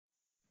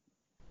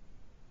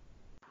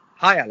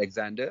Hi,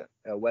 Alexander.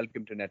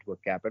 Welcome to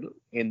Network Capital.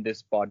 In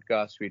this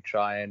podcast, we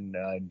try and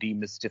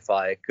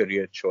demystify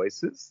career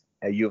choices.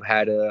 You've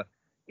had a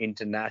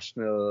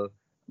international,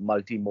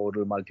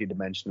 multimodal,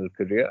 multidimensional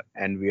career,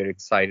 and we are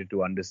excited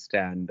to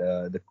understand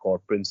the core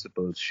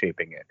principles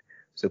shaping it.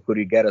 So, could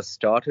you get us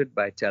started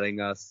by telling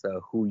us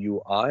who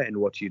you are and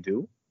what you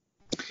do?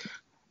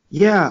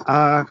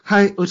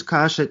 Hi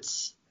Utkarsh,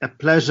 it's a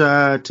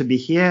pleasure to be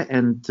here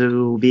and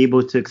to be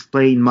able to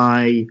explain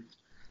my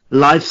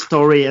life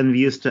story and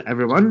views to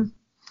everyone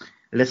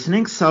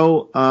listening.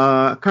 So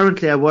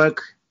currently I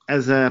work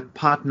as a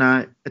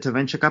partner at a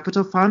venture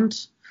capital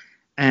fund,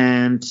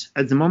 and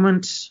at the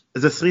moment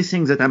the three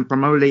things that I'm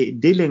primarily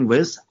dealing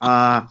with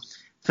are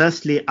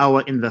firstly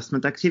our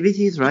investment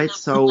activities, right?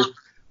 So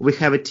we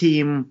have a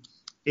team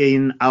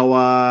in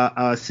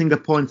our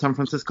Singapore and San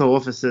Francisco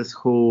offices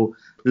who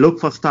look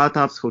for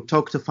startups, who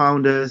talk to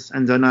founders,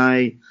 and then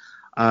I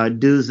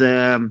do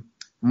the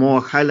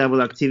more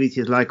high-level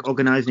activities like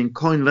organizing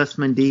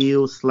co-investment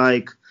deals,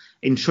 like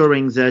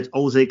ensuring that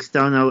all the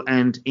external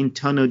and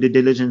internal due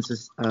diligence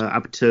is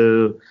up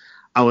to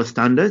our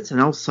standards.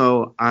 And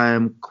also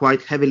I'm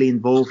quite heavily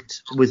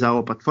involved with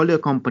our portfolio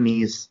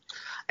companies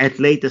at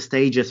later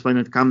stages when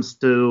it comes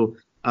to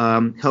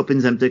helping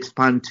them to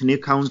expand to new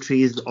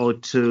countries or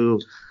to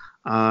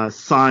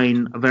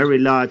sign very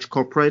large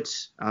corporate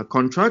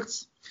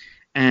contracts.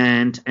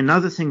 And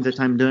another thing that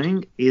I'm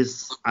doing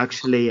is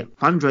actually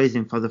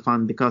fundraising for the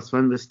fund, because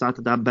when we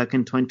started up back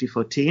in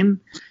 2014,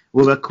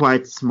 we were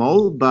quite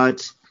small,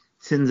 but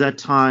since that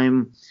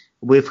time,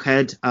 we've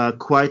had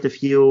quite a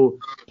few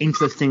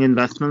interesting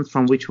investments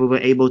from which we were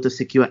able to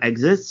secure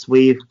exits.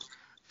 We've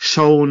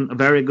shown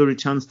very good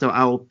returns to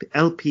our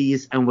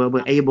LPs, and we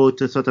were able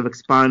to sort of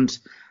expand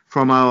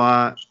from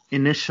our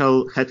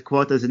initial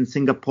headquarters in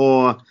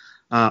Singapore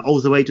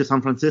all the way to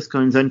San Francisco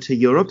and then to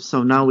Europe.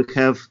 So now we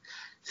have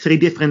three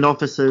different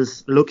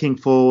offices looking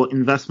for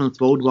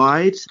investments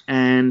worldwide,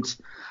 and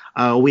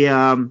we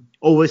are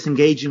always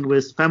engaging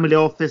with family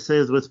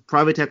offices, with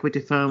private equity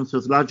firms,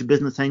 with large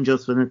business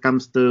angels when it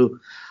comes to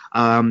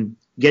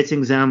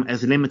getting them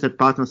as limited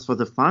partners for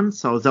the fund.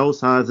 So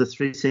those are the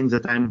three things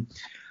that I'm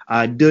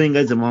doing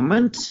at the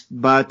moment.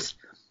 But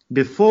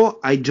before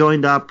I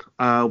joined up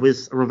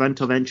with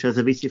Rovento Ventures,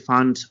 a VC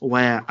fund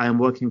where I'm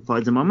working for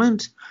at the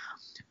moment,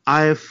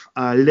 I've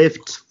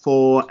lived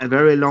for a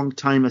very long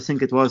time. I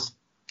think it was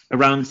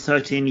around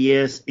 13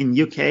 years in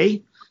UK,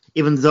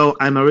 even though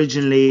I'm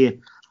originally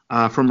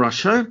from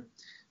Russia.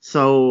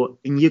 So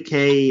in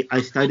UK,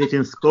 I studied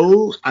in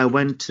school. I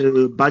went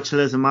to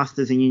bachelor's and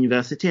master's in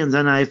university, and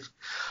then I've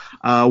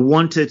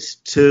wanted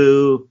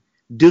to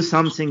do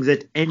something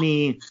that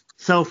any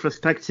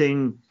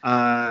self-respecting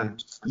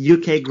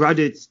UK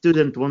graduate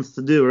student wants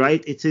to do,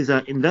 right? It's either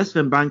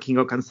investment banking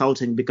or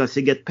consulting, because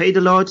you get paid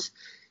a lot.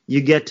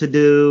 You get to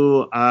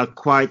do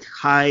quite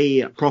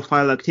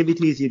high-profile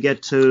activities. You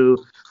get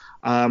to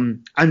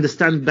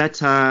understand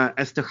better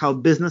as to how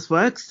business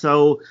works.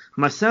 So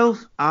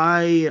myself,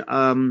 I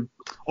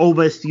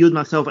always viewed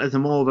myself as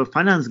more of a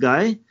finance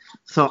guy.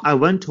 So I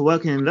went to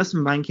work in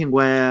investment banking,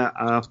 where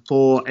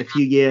for a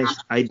few years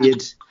I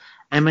did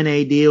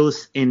M&A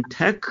deals in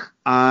tech.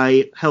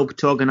 I helped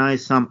to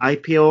organize some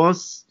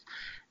IPOs.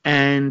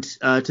 And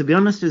to be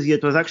honest with you,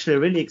 it was actually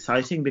really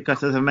exciting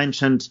because, as I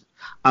mentioned,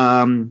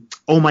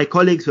 all my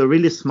colleagues were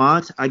really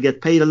smart. I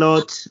get paid a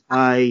lot.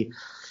 I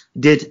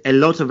did a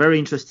lot of very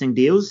interesting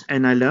deals,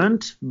 and I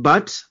learned.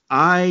 But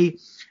I,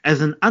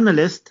 as an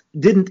analyst,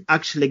 didn't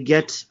actually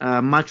get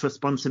much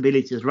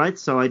responsibilities, right?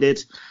 So I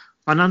did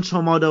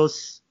financial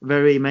models,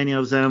 very many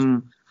of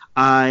them.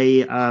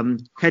 I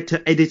had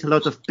to edit a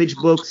lot of pitch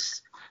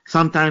books.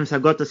 Sometimes I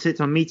got to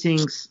sit on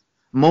meetings.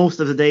 Most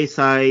of the days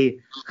I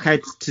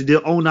had to do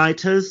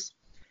all-nighters.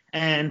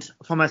 And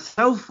for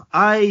myself,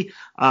 I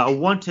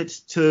wanted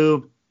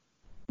to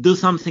do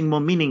something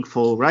more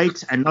meaningful,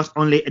 right? And not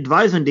only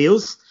advise on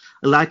deals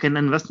like an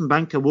investment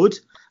banker would,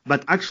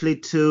 but actually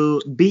to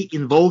be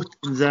involved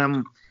in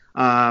them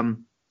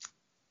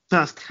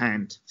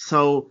firsthand.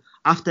 So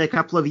after a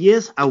couple of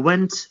years, I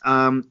went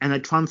and I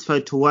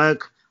transferred to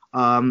work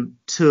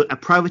to a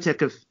private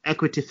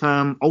equity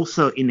firm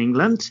also in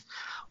England,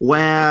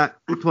 where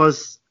it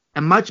was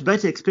a much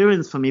better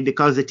experience for me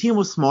because the team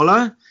was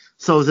smaller,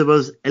 so there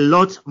was a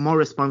lot more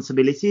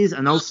responsibilities,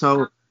 and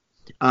also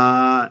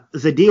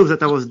the deals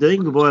that I was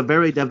doing were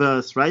very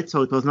diverse, right?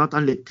 So it was not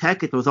only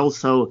tech, it was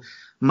also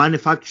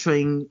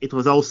manufacturing, it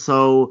was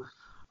also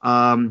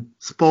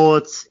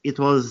sports, it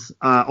was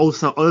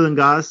also oil and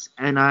gas,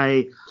 and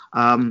I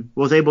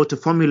was able to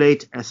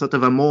formulate a sort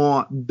of a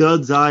more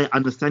bird's eye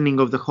understanding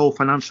of the whole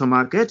financial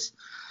market.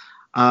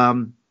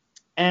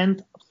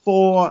 And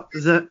for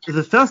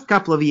the first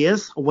couple of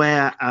years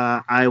where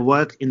I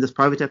worked in this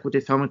private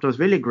equity firm, it was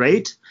really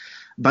great.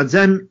 But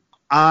then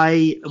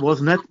I was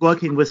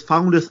networking with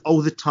founders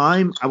all the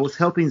time. I was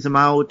helping them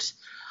out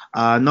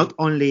not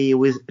only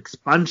with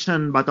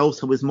expansion, but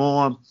also with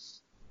more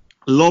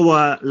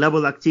lower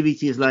level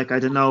activities, like, I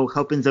don't know,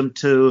 helping them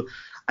to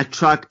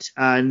attract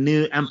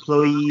new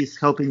employees,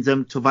 helping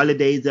them to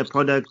validate their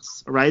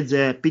products, write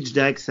their pitch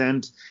decks.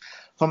 And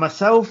for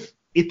myself,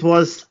 it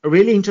was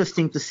really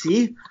interesting to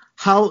see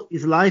how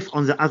is life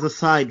on the other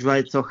side,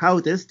 right? So how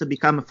it is to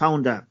become a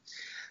founder.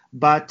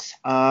 But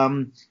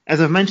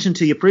as I've mentioned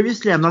to you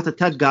previously, I'm not a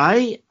tech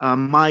guy.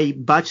 My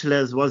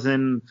bachelor's was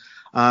in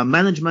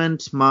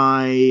management.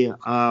 My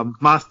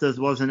master's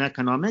was in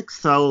economics.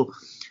 So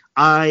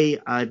I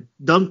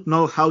don't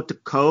know how to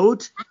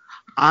code.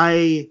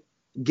 I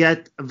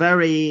get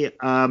very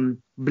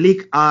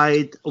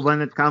bleak-eyed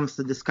when it comes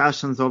to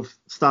discussions of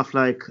stuff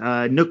like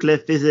nuclear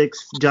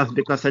physics, just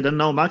because I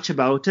don't know much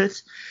about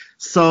it.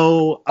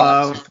 So,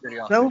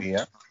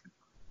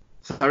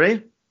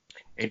 sorry?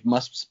 It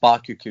must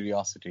spark your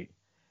curiosity.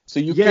 So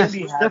you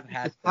clearly have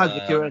had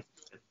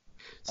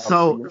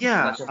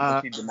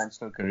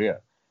multi-dimensional career.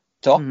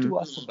 Talk to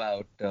us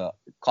about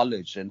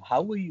college and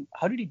how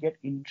did you get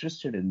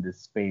interested in this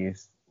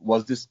space?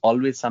 Was this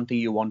always something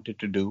you wanted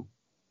to do?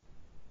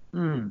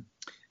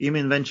 You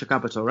mean venture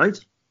capital, right?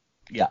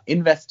 Yeah,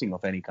 investing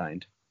of any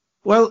kind.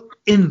 Well,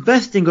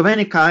 investing of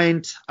any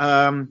kind,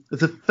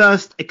 the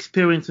first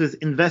experience with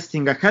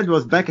investing I had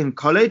was back in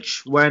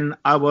college when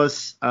I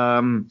was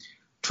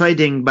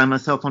trading by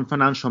myself on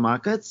financial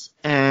markets.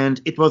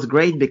 And it was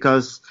great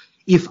because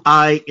if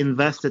I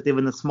invested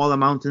even a small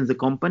amount in the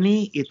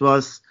company, it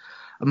was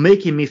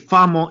making me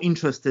far more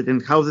interested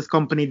in how this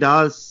company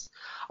does,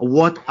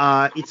 what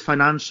are its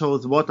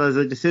financials, what are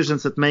the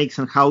decisions it makes,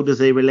 and how do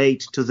they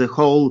relate to the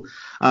whole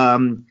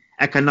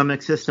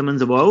economic system in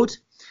the world.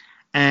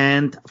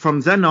 And from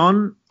then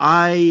on,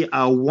 I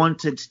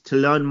wanted to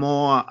learn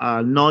more,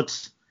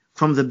 not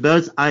from the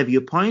bird's eye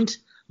viewpoint,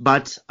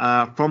 but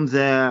from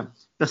the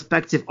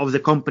perspective of the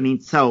company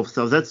itself.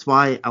 So that's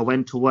why I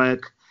went to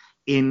work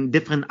in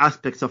different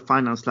aspects of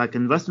finance, like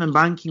investment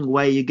banking,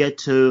 where you get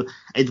to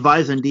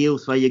advise on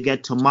deals, where you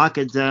get to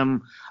market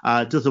them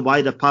to the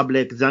wider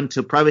public, then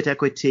to private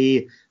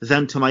equity,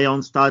 then to my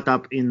own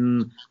startup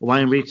in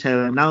wine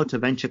retail, and now to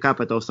venture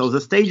capital. So the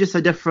stages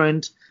are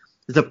different.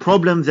 The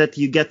problems that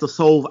you get to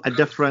solve are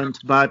different.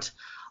 But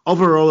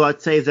overall,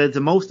 I'd say that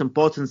the most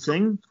important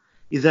thing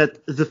is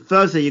that the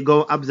further you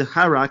go up the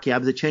hierarchy,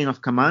 up the chain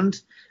of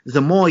command,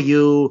 the more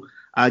you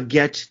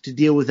get to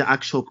deal with the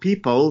actual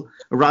people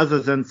rather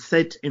than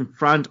sit in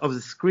front of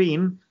the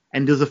screen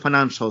and do the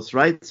financials,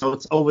 right? So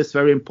it's always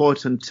very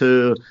important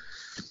to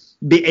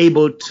be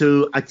able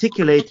to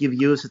articulate your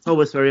views. It's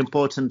always very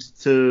important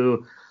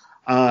to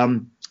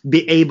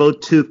be able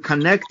to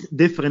connect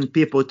different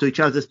people to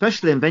each other,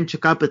 especially in venture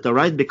capital,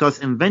 right? Because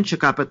in venture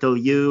capital,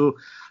 you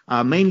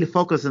mainly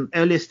focus on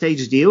early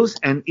stage deals,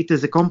 and it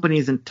is the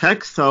companies in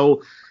tech,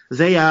 so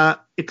they are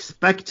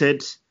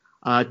expected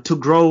to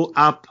grow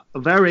up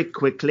very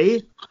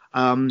quickly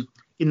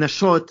in a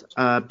short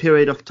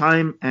period of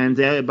time, and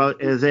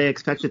they're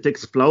expected to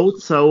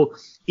explode. So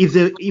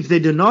if they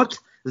do not,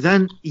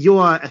 then you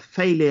are a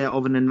failure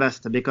of an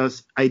investor,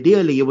 because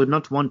ideally you would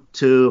not want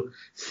to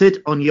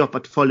sit on your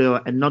portfolio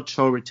and not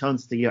show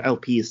returns to your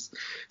LPs.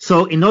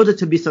 So in order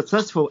to be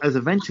successful as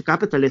a venture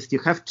capitalist, you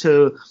have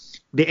to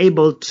be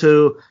able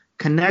to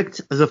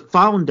connect the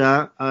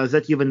founder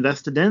that you've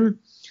invested in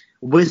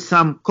with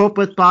some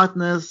corporate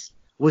partners,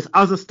 with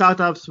other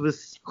startups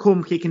with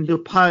whom he can do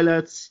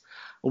pilots,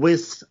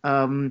 with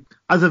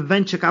other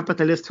venture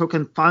capitalists who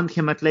can fund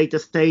him at later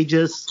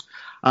stages,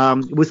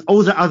 with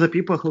all the other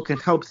people who can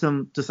help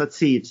them to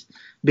succeed.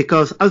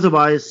 Because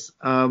otherwise,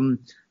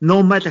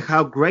 no matter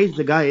how great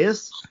the guy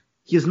is,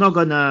 he's not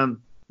going to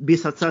be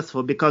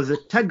successful, because the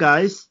tech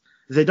guys,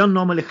 they don't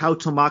normally how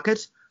to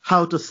market,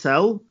 how to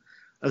sell.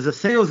 The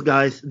sales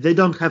guys, they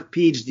don't have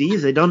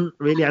PhDs, they don't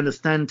really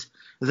understand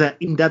the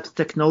in-depth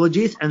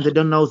technologies, and they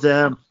don't know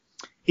the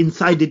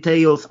inside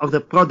details of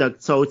the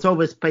product. So it's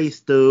always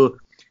pays to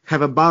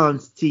have a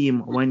balanced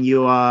team when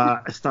you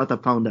are a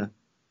startup founder.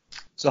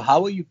 So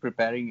how are you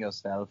preparing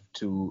yourself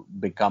to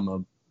become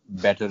a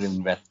better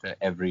investor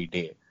every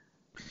day?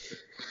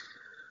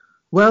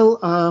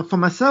 Well, for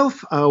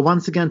myself,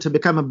 once again, to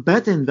become a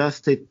better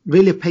investor, it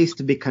really pays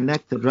to be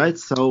connected, right?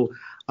 So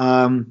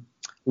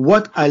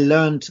what I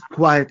learned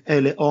quite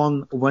early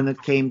on when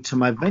it came to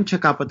my venture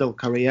capital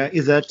career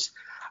is that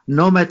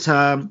no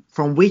matter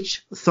from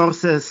which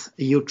sources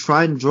you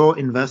try and draw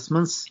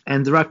investments,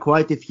 and there are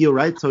quite a few,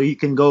 right? So you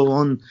can go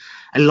on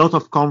a lot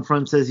of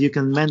conferences, you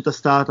can mentor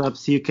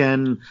startups, you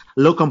can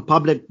look on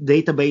public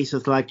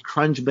databases like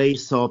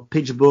Crunchbase or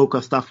PitchBook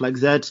or stuff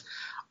like that.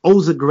 All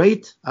the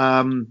great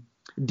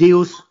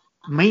deals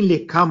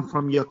mainly come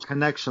from your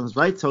connections,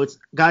 right? So it's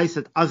guys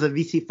at other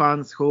VC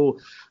funds who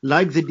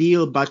like the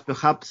deal, but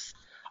perhaps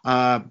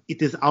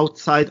it is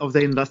outside of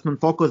the investment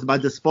focus,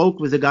 but they spoke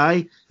with the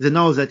guy, they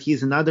know that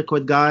he's an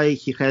adequate guy,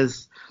 he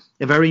has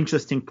a very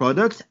interesting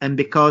product, and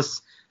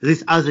because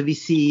this other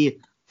VC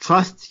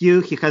trusts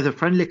you, he has a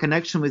friendly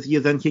connection with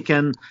you, then he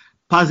can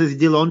pass this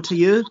deal on to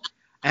you,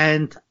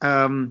 and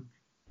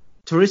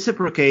to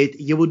reciprocate,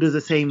 you will do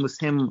the same with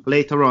him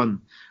later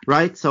on,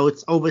 right? So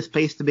it's always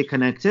pays to be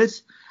connected.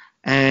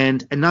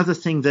 And another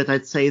thing that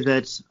I'd say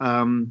that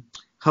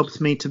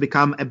helps me to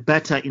become a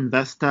better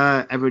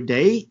investor every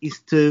day is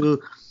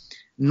to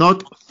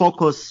not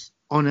focus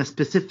on a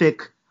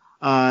specific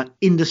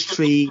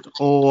industry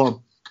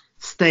or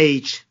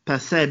stage per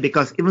se,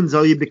 because even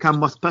though you become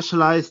more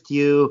specialized,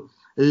 you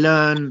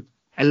learn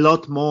a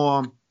lot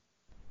more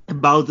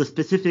about the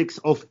specifics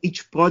of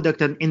each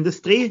product and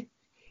industry.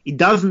 It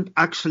doesn't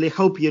actually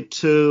help you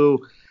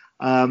to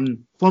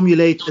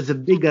formulate as a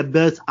bigger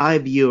bird's eye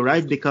view,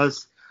 right?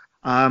 Because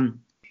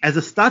as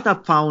a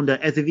startup founder,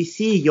 as a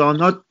VC, you're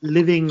not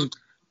living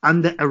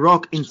under a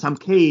rock in some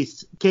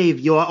cave.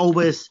 You are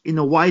always in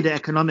a wider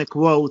economic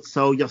world.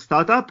 So your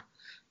startup,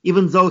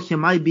 even though you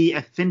might be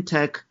a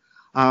fintech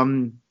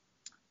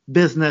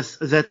business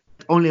that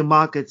only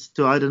markets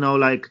to, I don't know,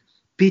 like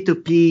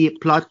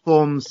P2P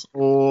platforms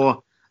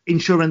or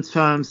insurance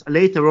firms,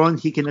 later on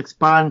he can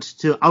expand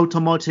to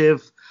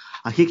automotive,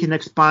 he can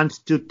expand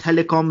to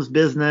telecoms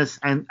business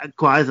and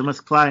acquire them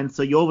as clients.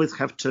 So you always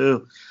have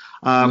to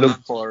look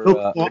for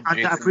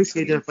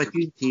underappreciated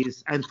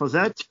opportunities. And for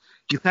that,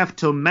 you have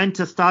to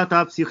mentor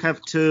startups. You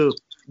have to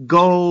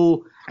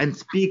go and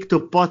speak to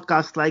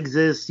podcasts like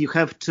this. You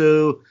have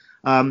to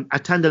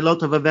attend a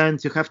lot of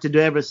events. You have to do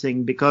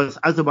everything, because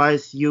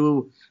otherwise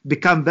you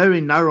become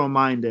very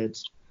narrow-minded,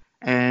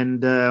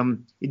 and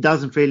it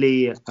doesn't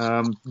really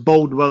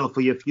bode well for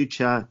your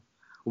future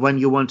when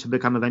you want to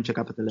become a venture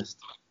capitalist.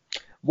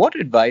 What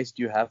advice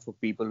do you have for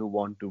people who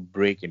want to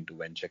break into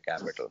venture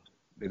capital?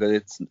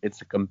 Because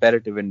it's a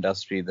competitive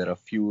industry. There are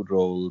few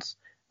roles.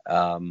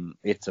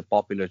 It's a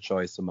popular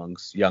choice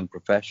amongst young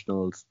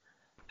professionals.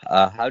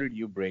 How did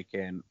you break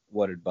in?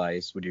 What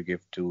advice would you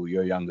give to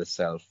your younger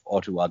self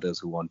or to others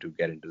who want to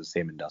get into the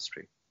same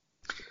industry?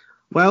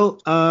 Well,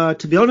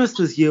 to be honest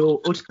with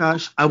you,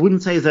 Utkarsh, I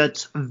wouldn't say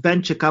that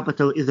venture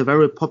capital is a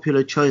very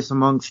popular choice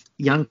amongst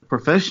young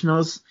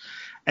professionals.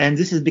 And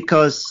this is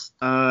because,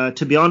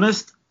 to be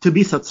honest, to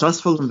be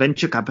successful in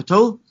venture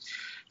capital,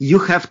 you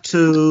have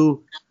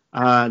to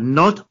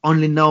not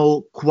only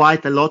know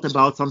quite a lot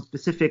about some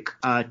specific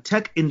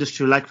tech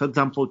industry, like, for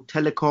example,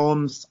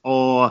 telecoms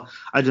or,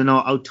 I don't know,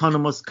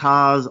 autonomous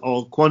cars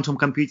or quantum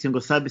computing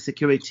or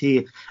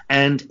cybersecurity.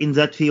 And in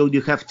that field,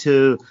 you have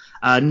to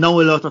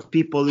know a lot of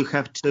people. You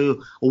have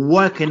to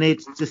work in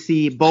it to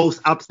see both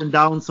ups and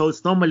downs. So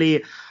it's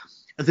normally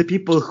the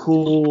people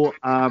who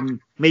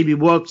maybe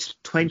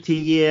worked 20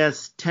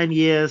 years, 10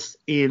 years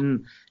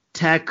in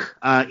tech,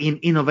 in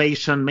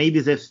innovation. Maybe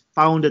they've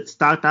founded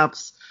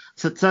startups,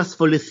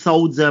 successfully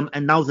sold them,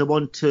 and now they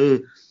want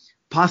to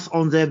pass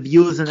on their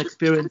views and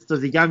experience to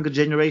the younger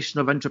generation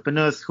of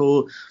entrepreneurs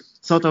who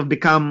sort of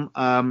become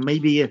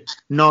maybe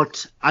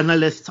not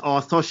analysts or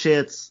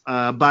associates,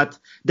 but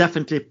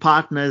definitely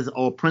partners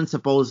or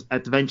principals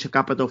at venture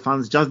capital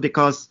funds, just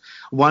because,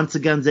 once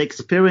again, the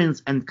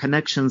experience and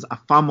connections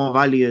are far more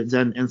valued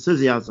than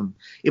enthusiasm.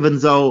 Even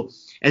though,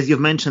 as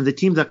you've mentioned, the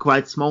teams are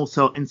quite small,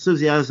 so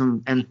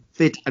enthusiasm and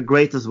fit are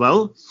great as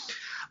well.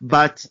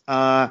 But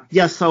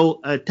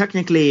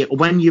technically,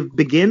 when you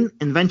begin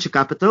in venture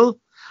capital,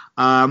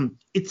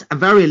 it's a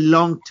very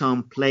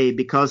long-term play,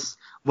 because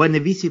when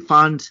a VC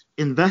fund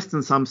invests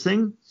in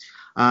something,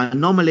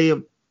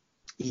 normally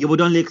you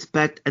would only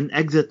expect an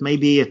exit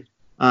maybe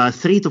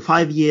 3 to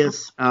 5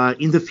 years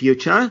in the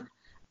future.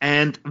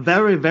 And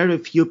very, very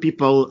few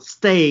people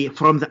stay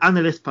from the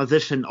analyst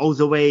position all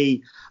the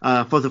way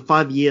for the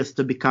 5 years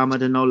to become, I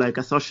don't know, like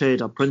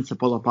associate or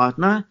principal or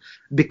partner.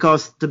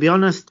 Because, to be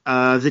honest,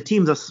 the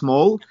teams are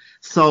small.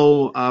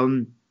 So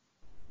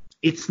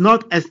it's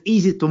not as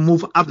easy to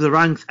move up the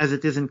ranks as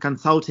it is in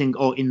consulting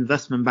or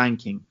investment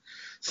banking.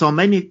 So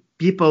many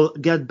people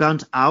get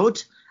burnt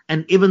out.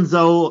 And even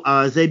though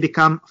they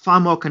become far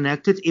more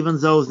connected, even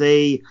though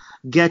they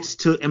get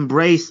to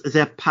embrace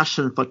their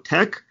passion for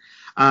tech,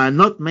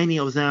 not many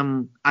of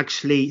them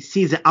actually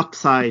see the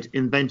upside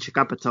in venture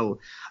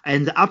capital.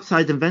 And the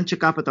upside in venture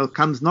capital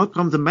comes not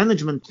from the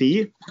management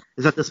fee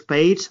that is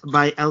paid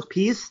by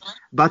LPs,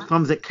 but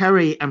from the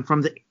carry and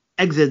from the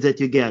exit that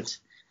you get.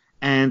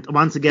 And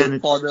once again,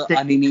 for the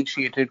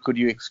uninitiated, could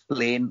you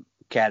explain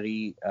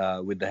carry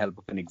with the help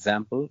of an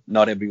example?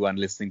 Not everyone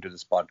listening to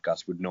this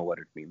podcast would know what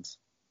it means.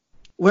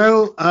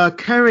 Well,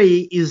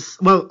 carry is,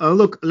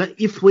 look,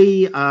 if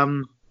we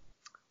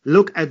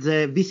look at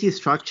the VC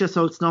structure,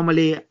 so it's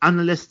normally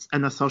analysts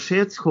and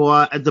associates who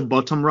are at the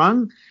bottom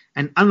rung.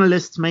 And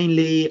analysts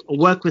mainly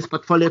work with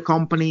portfolio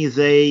companies,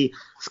 they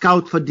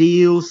scout for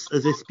deals,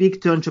 they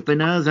speak to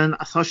entrepreneurs, and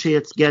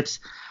associates get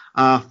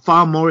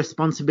far more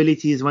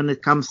responsibilities when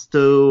it comes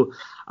to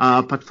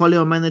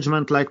portfolio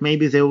management. Like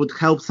maybe they would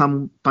help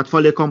some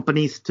portfolio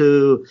companies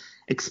to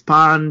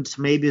expand,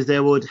 maybe they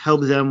would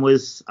help them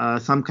with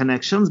some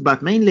connections,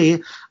 but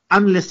mainly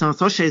analysts and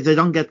associates, they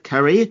don't get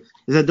carry,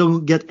 they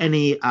don't get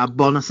any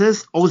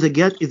bonuses. All they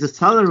get is a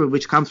salary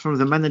which comes from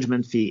the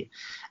management fee.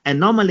 And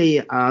normally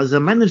the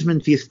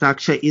management fee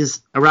structure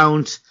is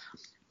around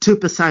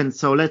 2%.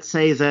 So let's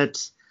say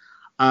that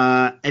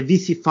a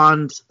VC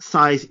fund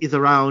size is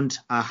around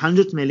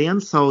 100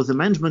 million. So the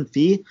management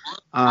fee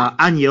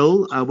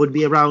annual would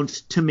be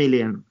around 2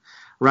 million.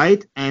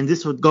 right? And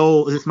this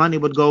money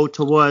would go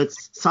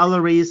towards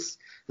salaries.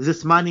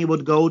 This money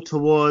would go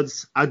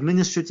towards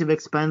administrative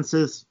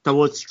expenses,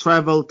 towards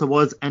travel,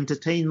 towards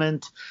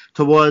entertainment,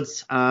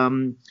 towards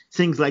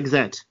things like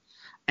that.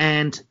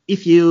 And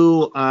if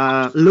you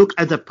look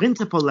at the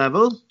principal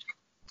level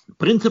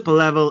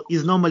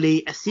is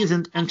normally a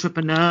seasoned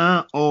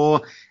entrepreneur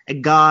or a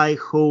guy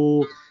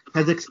who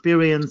has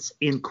experience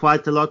in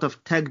quite a lot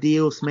of tech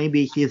deals.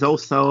 Maybe he's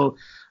also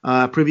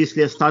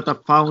previously a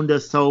startup founder,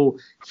 so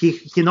he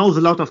knows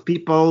a lot of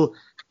people.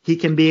 He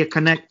can be a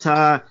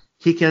connector.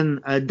 He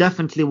can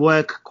definitely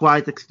work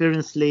quite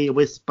experiently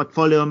with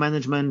portfolio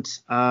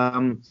management.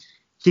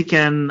 He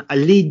can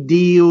lead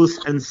deals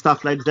and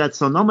stuff like that.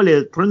 So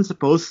normally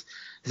principals,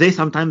 they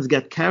sometimes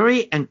get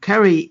carry, and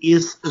carry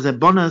is the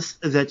bonus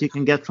that you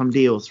can get from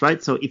deals,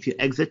 right? So if you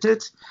exit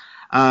it,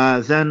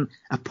 then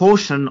a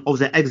portion of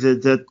the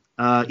exit that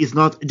is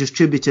not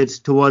distributed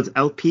towards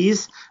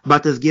LPs,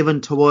 but is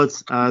given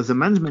towards the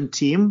management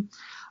team,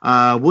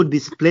 would be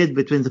split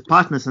between the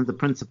partners and the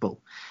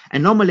principal.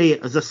 And normally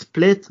the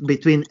split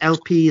between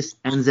LPs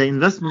and the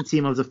investment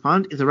team of the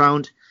fund is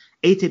around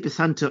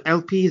 80% to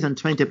LPs and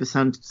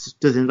 20%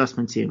 to the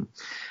investment team.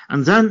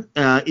 And then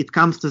it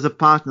comes to the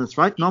partners,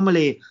 right?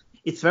 Normally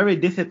it's very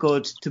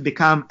difficult to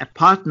become a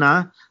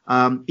partner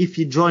if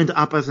you joined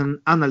up as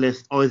an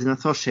analyst or as an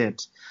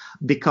associate,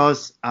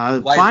 because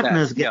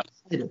partners get...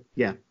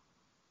 Yeah.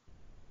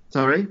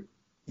 Sorry?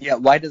 Yeah,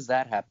 why does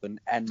that happen?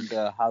 And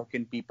how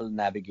can people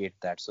navigate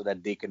that so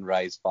that they can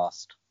rise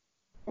fast?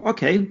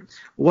 Okay.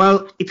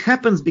 Well, it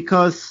happens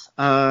because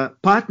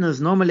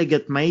partners normally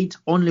get made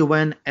only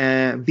when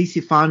a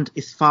VC fund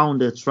is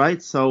founded,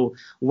 right? So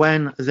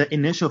when the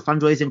initial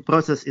fundraising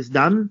process is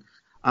done,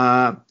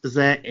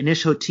 the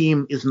initial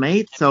team is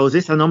made. So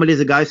these are normally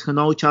the guys who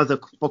know each other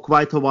for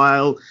quite a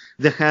while.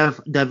 They have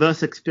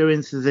diverse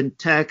experiences in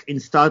tech, in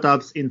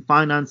startups, in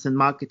finance and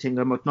marketing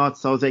and whatnot.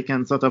 So they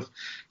can sort of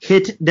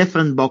hit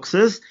different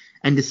boxes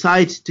and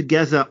decide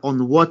together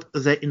on what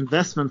the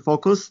investment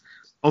focus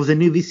of the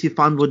new VC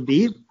fund would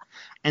be.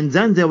 And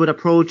then they would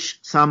approach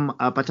some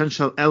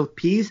potential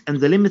LPs, and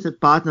the limited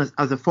partners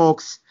are the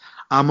folks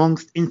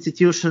amongst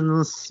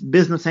institutions,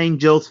 business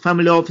angels,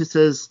 family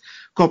offices,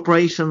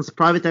 corporations,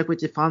 private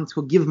equity funds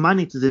who give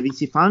money to the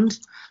VC fund.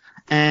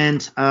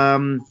 And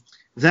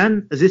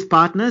then these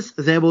partners,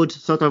 they would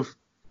sort of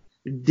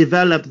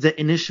develop the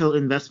initial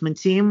investment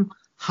team,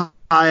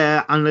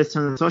 hire analysts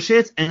and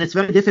associates, and it's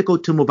very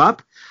difficult to move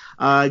up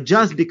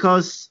just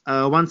because,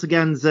 once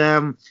again,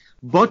 the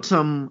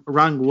bottom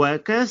rank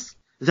workers,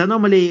 they're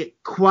normally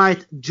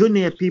quite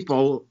junior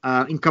people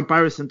in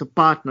comparison to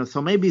partners.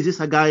 So maybe these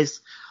are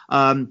guys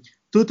 2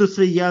 to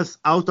 3 years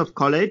out of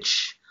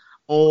college,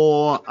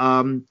 or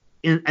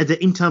at the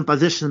intern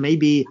position,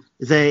 maybe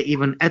they're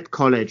even at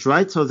college,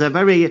 right? So they're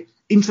very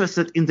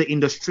interested in the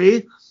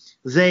industry.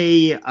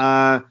 They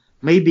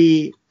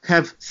maybe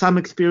have some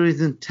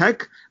experience in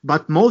tech,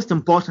 but most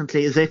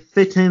importantly, they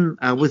fit in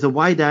with a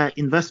wider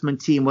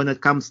investment team when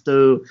it comes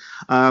to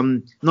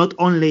not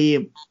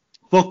only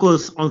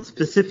focus on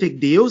specific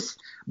deals,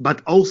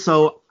 but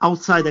also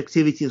outside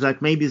activities,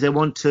 like maybe they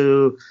want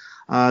to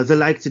they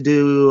like to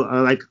do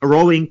like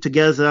rowing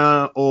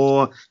together,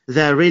 or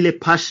they're really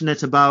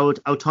passionate about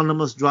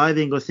autonomous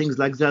driving or things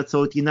like that.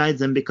 So it unites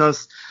them,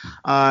 because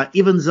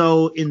even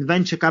though in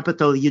venture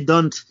capital you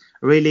don't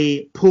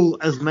really pull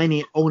as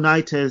many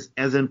all-nighters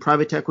as in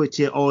private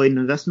equity or in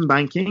investment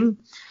banking,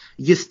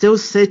 you still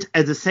sit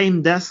at the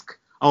same desk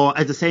or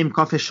at the same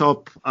coffee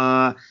shop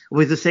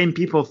with the same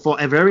people for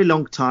a very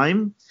long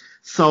time.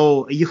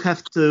 So you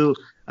have to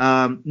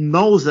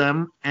know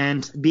them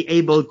and be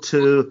able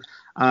to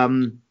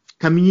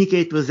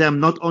communicate with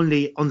them not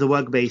only on the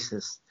work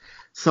basis.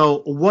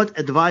 So what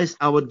advice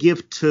I would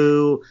give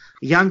to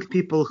young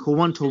people who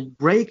want to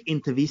break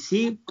into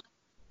VC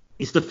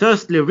is to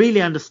firstly really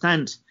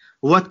understand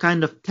what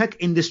kind of tech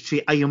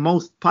industry are you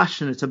most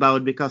passionate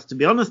about, because to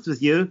be honest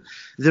with you,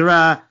 there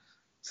are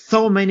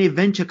so many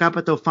venture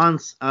capital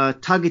funds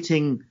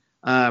targeting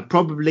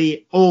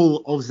probably all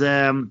of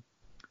the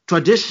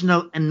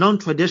traditional and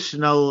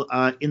non-traditional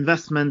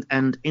investment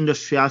and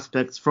industry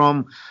aspects,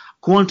 from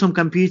quantum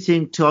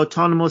computing to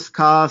autonomous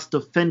cars to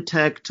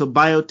fintech to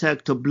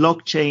biotech to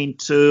blockchain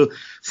to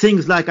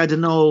things like, I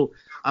don't know,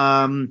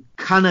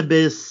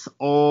 cannabis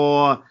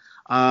or,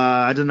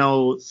 I don't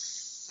know,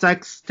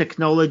 sex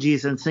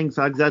technologies and things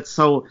like that.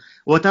 So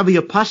whatever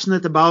you're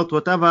passionate about,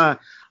 whatever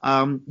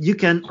you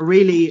can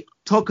really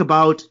talk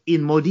about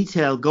in more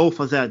detail, go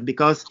for that,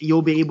 because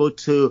you'll be able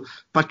to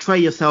portray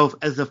yourself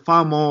as a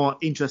far more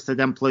interested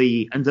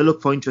employee, and they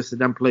look for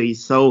interested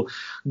employees. So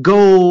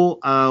go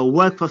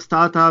work for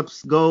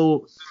startups,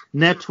 go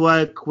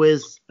network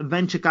with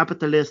venture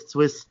capitalists,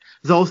 with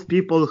those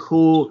people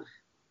who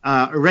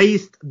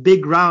raised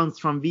big rounds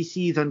from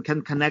VCs and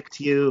can connect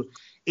you.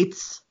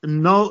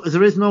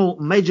 There is no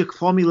magic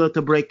formula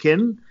to break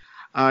in.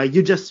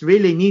 You just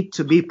really need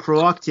to be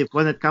proactive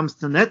when it comes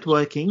to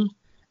networking,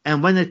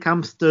 and when it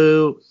comes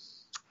to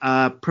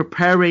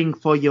preparing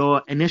for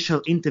your initial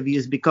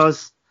interviews,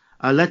 because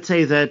let's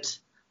say that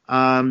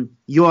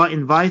you are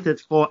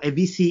invited for a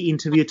VC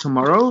interview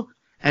tomorrow,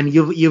 and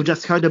you've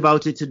just heard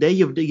about it today,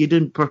 you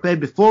didn't prepare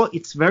before,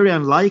 it's very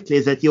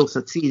unlikely that you'll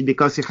succeed,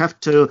 because you have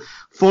to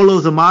follow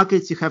the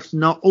markets, you have to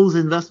know all the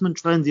investment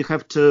trends, you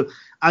have to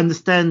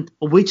understand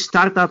which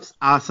startups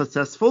are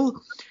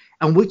successful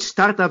and which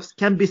startups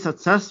can be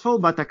successful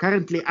but are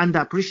currently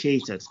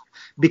underappreciated.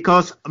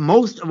 Because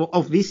most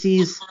of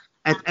VCs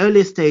at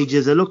early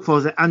stages, they look for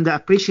the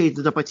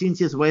underappreciated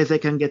opportunities where they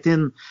can get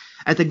in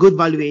at a good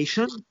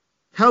valuation,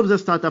 help the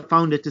startup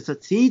founder to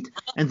succeed,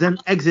 and then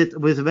exit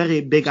with very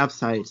big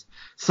upsides.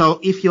 So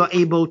if you're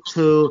able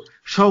to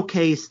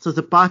showcase to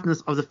the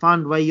partners of the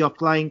fund where you're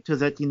applying to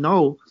that you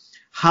know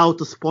how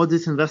to spot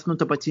these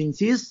investment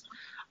opportunities,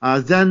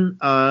 then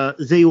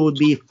they will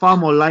be far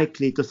more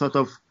likely to sort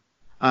of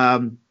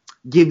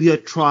give you a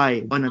try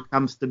when it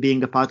comes to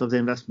being a part of the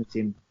investment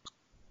team.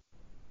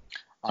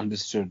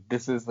 Understood.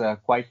 This is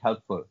quite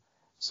helpful.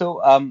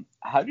 So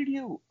how did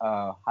you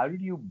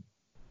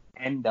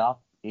end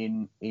up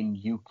in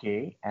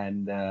UK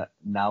and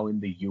now in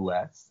the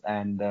US,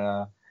 and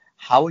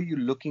how are you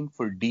looking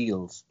for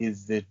deals?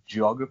 Is it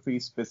geography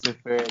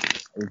specific?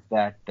 Is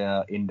that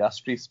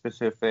industry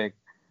specific?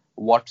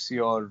 What's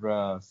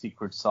your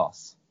secret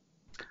sauce?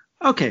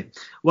 Okay,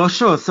 well,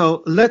 sure.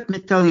 So let me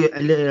tell you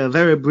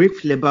very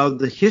briefly about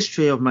the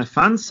history of my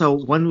fund. So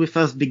when we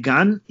first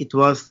began, it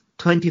was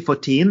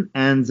 2014,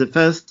 and the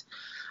first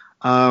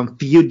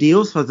few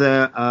deals for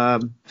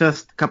the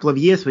first couple of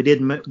years we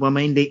did were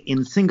mainly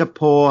in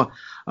Singapore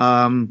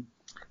and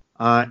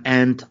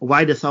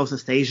wider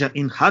Southeast Asia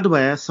in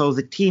hardware. So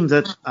the team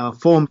that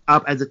formed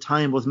up at the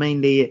time was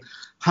mainly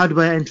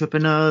hardware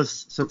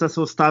entrepreneurs,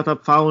 successful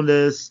startup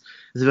founders.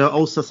 There were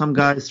also some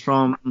guys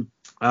from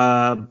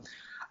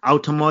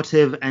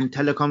automotive and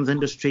telecoms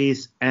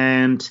industries.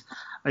 And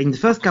in the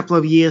first couple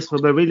of years,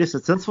 we were really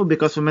successful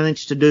because we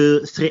managed to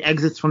do 3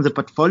 exits from the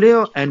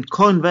portfolio and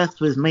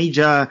co-invest with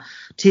major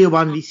tier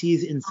 1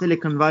 VCs in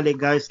Silicon Valley,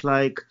 guys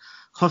like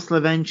Hostler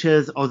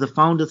Ventures or the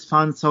Founders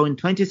Fund. So in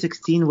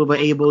 2016, we were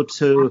able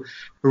to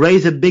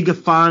raise a bigger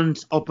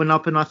fund, open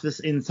up an office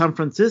in San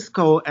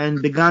Francisco,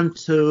 and began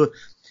to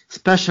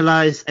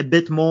specialize a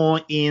bit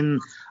more in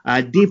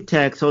deep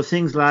tech. So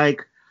things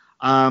like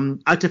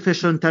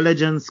artificial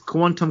intelligence,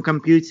 quantum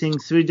computing,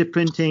 3D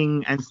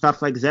printing, and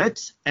stuff like that.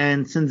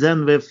 And since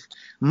then, we've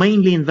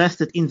mainly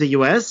invested in the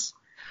US.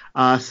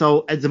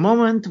 So at the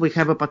moment, we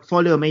have a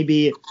portfolio,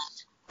 maybe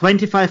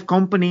 25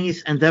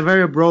 companies, and they're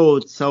very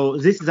broad. So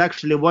this is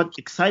actually what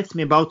excites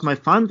me about my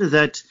fund, is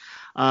that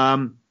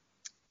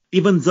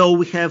even though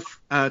we have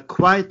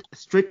quite a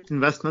strict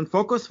investment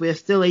focus, we are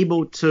still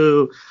able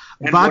to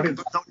back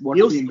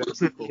what's the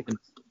investment focus?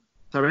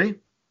 Sorry?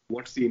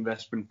 What's the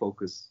investment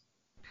focus?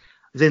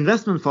 The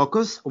investment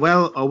focus,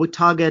 well, we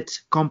target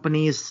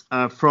companies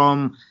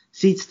from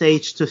seed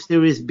stage to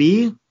Series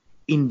B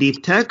in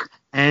deep tech.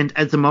 And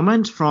at the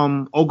moment,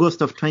 from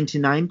August of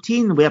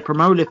 2019, we are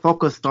primarily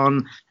focused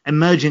on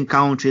emerging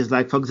countries,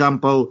 like, for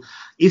example,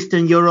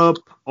 Eastern Europe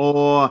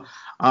or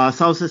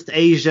Southeast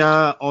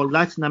Asia or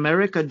Latin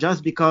America,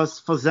 just because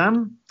for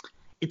them,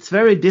 it's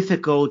very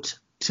difficult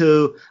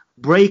to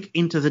break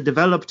into the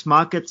developed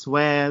markets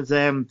where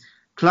the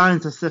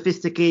clients are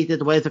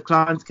sophisticated, where the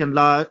clients can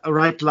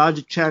write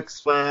large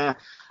checks, where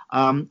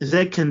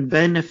they can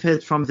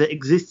benefit from the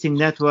existing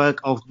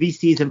network of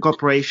VCs and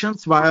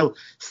corporations, while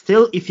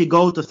still, if you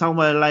go to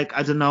somewhere like,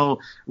 I don't know,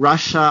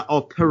 Russia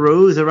or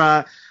Peru, there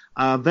are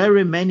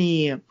very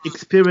many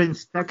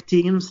experienced tech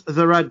teams.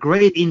 There are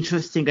great,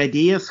 interesting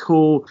ideas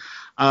who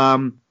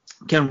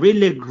can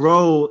really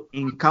grow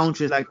in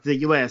countries like the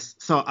US.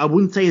 So I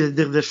wouldn't say that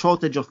there's a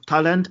shortage of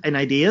talent and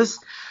ideas,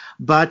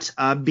 but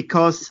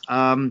because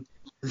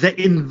the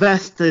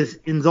investors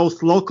in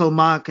those local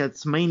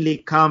markets mainly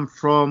come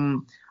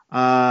from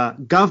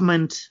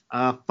government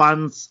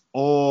funds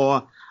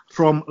or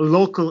from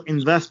local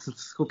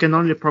investors who can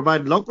only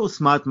provide local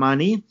smart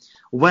money.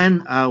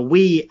 When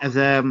we as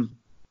a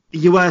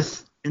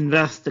US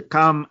investor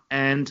come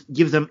and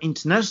give them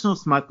international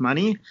smart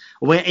money,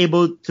 we're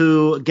able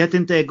to get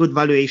into a good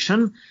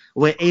valuation.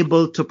 We're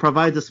able to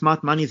provide the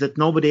smart money that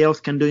nobody else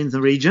can do in the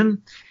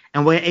region.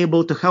 And we're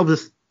able to help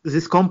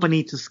this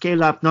company to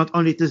scale up not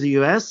only to the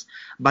US,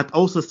 but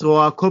also through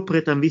our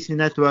corporate and VC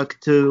network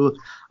to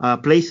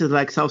places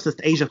like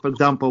Southeast Asia, for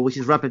example, which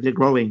is rapidly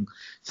growing.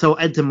 So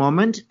at the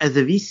moment, as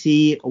a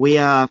VC, we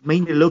are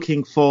mainly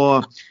looking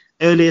for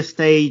earlier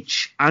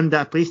stage,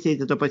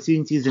 underappreciated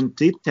opportunities in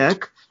deep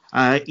tech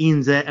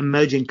in the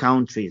emerging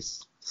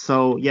countries.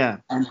 So, yeah.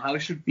 And how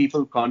should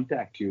people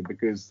contact you?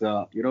 Because,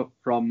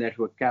 from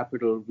Network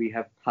Capital, we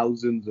have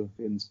thousands of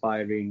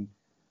inspiring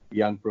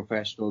young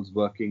professionals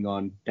working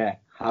on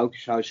tech. How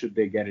should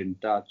they get in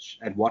touch?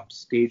 At what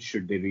stage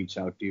should they reach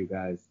out to you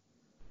guys?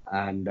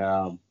 And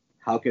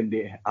how can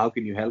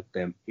you help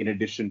them in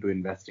addition to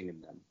investing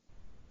in them?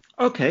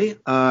 Okay,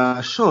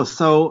 sure.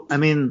 So,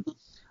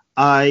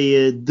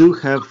 I do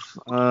have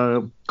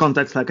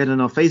contacts like,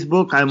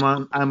 Facebook.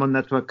 I'm on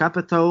Network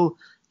Capital.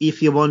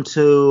 If you want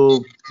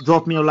to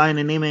drop me a line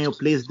and email,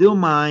 please do.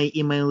 My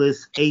email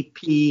is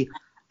ap@networkcapital.com.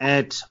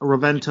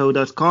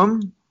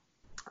 rovento.com.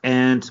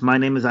 And my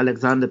name is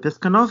Alexander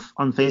Piskanov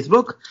on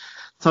Facebook.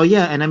 So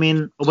yeah, and I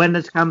mean, when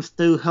it comes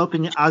to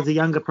helping other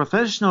younger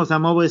professionals,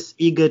 I'm always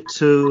eager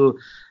to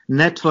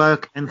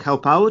network and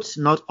help out,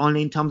 not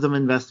only in terms of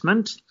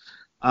investment,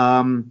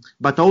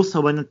 but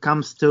also when it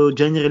comes to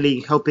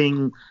generally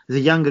helping the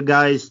younger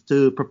guys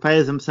to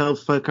prepare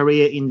themselves for a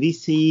career in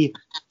VC,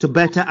 to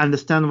better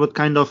understand what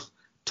kind of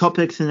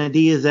topics and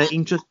ideas they're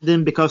interested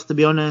in. Because to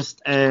be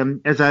honest,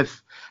 as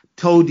I've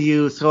told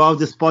you throughout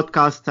this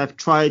podcast, I've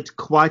tried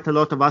quite a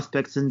lot of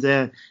aspects in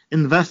the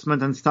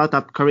investment and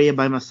startup career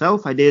by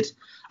myself. I did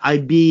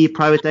IB,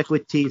 private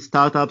equity,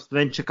 startups,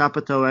 venture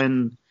capital,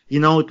 and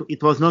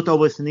it was not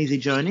always an easy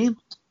journey.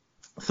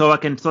 So I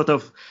can sort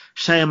of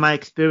share my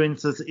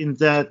experiences in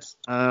that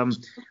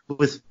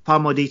with far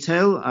more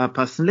detail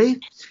personally.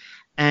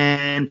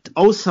 And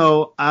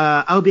also,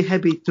 I'll be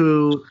happy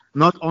to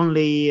not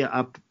only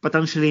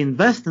potentially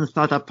invest in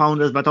startup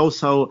founders, but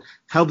also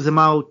help them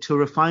out to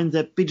refine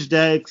their pitch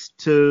decks,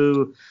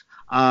 to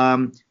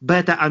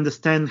better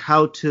understand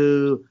how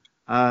to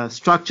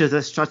structure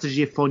their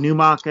strategy for new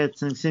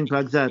markets and things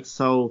like that.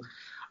 So,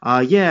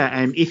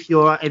 and if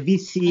you're a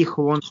VC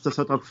who wants to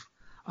sort of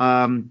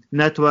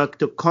network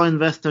to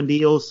co-invest on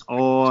deals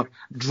or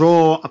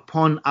draw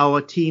upon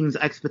our team's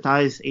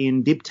expertise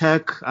in deep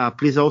tech,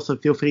 please also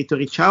feel free to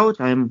reach out.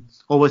 I'm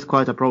always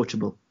quite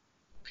approachable.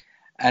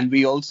 And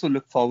we also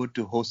look forward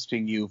to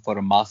hosting you for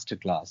a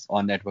masterclass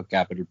on Network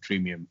Capital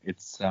Premium.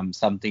 It's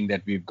something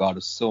that we've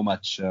got so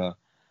much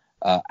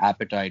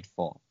appetite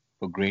for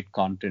great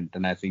content,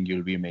 and I think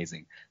you'll be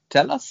amazing.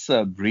 Tell us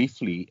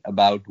briefly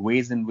about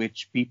ways in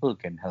which people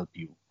can help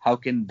you. How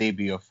can they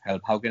be of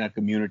help? How can our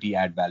community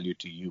add value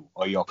to you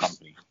or your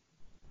company?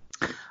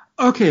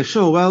 Okay,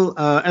 sure. Well,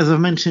 as I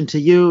mentioned to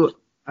you,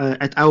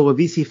 at our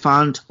VC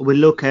fund, we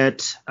look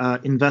at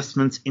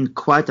investments in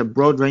quite a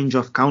broad range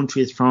of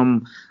countries,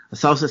 from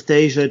Southeast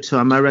Asia to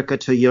America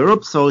to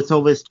Europe. So it's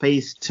always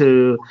space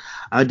to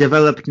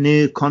develop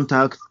new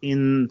contacts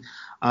in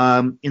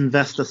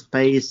investor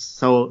space.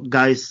 So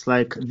guys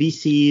like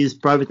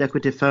VCs, private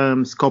equity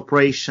firms,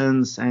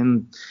 corporations,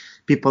 and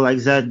people like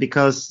that,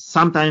 because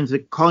sometimes we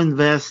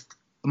co-invest.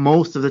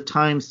 Most of the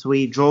times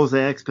we draw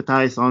their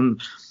expertise on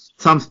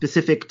some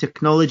specific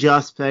technology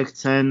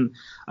aspects, and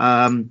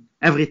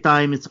every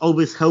time it's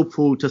always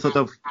helpful to sort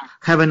of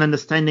have an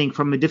understanding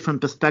from a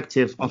different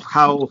perspective of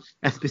how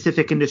a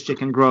specific industry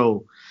can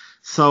grow.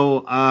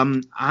 So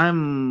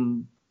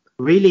I'm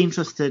really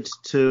interested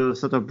to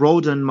sort of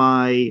broaden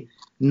my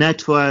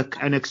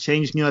network and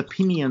exchange new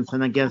opinions,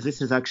 and I guess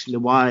this is actually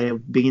why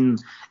I've been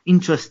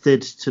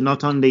interested to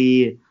not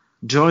only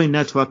join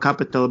Network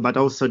Capital, but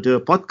also do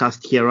a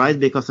podcast here, right?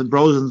 Because it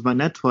broadens my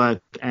network.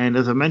 And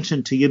as I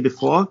mentioned to you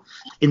before,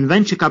 in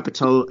venture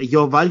capital,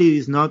 your value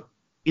is not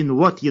in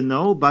what you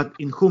know, but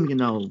in whom you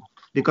know,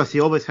 because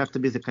you always have to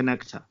be the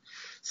connector.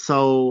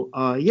 So,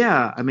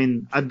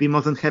 I'd be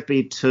more than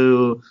happy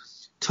to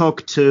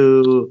talk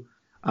to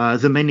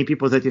the many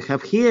people that you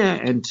have here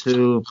and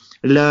to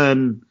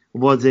learn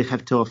what they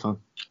have to offer.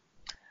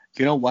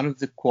 One of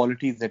the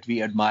qualities that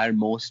we admire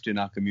most in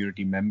our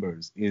community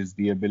members is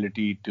the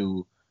ability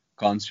to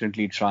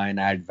constantly try and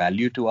add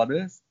value to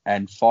others.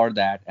 And for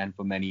that, and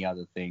for many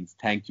other things,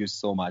 thank you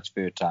so much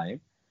for your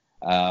time.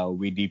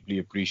 We deeply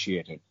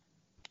appreciate it.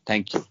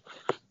 Thank you.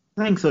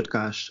 Thanks,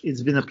 Utkarsh.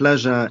 It's been a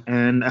pleasure,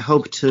 and I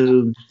hope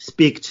to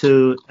speak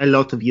to a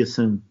lot of you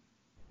soon.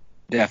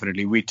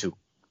 Definitely. We too.